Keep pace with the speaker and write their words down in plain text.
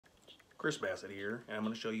Chris Bassett here, and I'm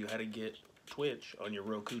going to show you how to get Twitch on your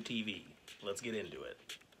Roku TV. Let's get into it.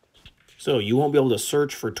 So you won't be able to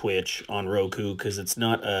search for Twitch on Roku because it's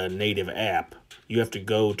not a native app. You have to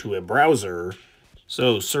go to a browser.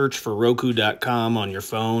 So search for Roku.com on your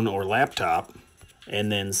phone or laptop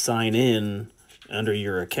and then sign in under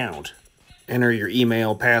your account. Enter your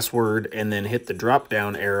email, password, and then hit the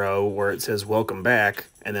drop-down arrow where it says welcome back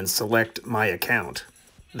and then select my account.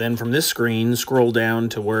 Then from this screen, scroll down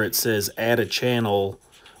to where it says add a channel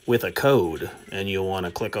with a code, and you'll want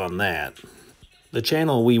to click on that. The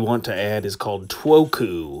channel we want to add is called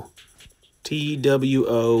Twoku, T-W-O-K-U.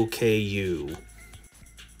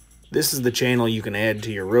 This is the channel you can add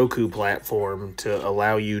to your Roku platform to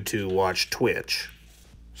allow you to watch Twitch.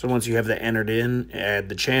 So once you have that entered in, add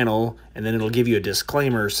the channel, and then it'll give you a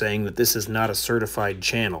disclaimer saying that this is not a certified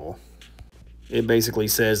channel. It basically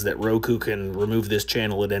says that Roku can remove this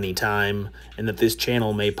channel at any time, and that this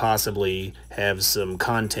channel may possibly have some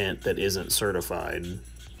content that isn't certified.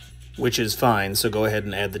 Which is fine, so go ahead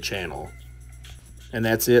and add the channel. And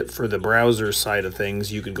that's it for the browser side of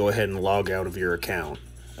things. You can go ahead and log out of your account.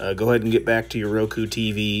 Go ahead and get back to your Roku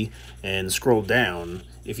TV and scroll down.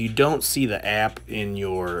 If you don't see the app in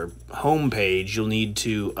your home page, you'll need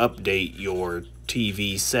to update your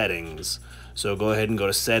TV settings. So go ahead and go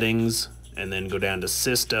to Settings, and then go down to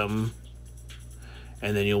System,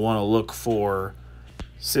 and then you'll want to look for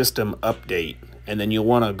System Update, and then you'll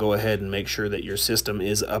want to go ahead and make sure that your system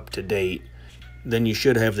is up to date. Then you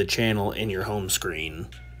should have the channel in your home screen.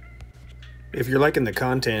 If you're liking the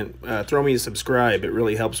content, throw me a subscribe. It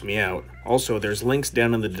really helps me out. Also, there's links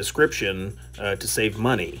down in the description to save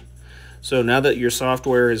money. So now that your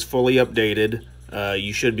software is fully updated,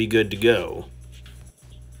 you should be good to go.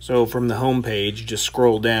 So from the home page, just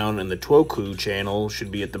scroll down and the Twoku channel should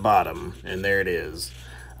be at the bottom, and there it is.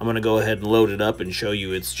 I'm going to go ahead and load it up and show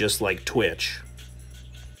you it's just like Twitch.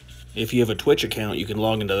 If you have a Twitch account, you can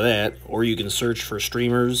log into that, or you can search for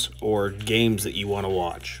streamers or games that you want to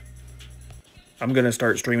watch. I'm going to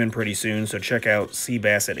start streaming pretty soon, so check out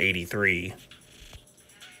cbassett83.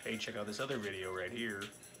 Hey, check out this other video right here.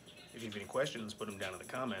 If you have any questions, put them down in the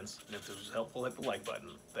comments, and if this was helpful, hit the like button.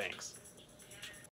 Thanks.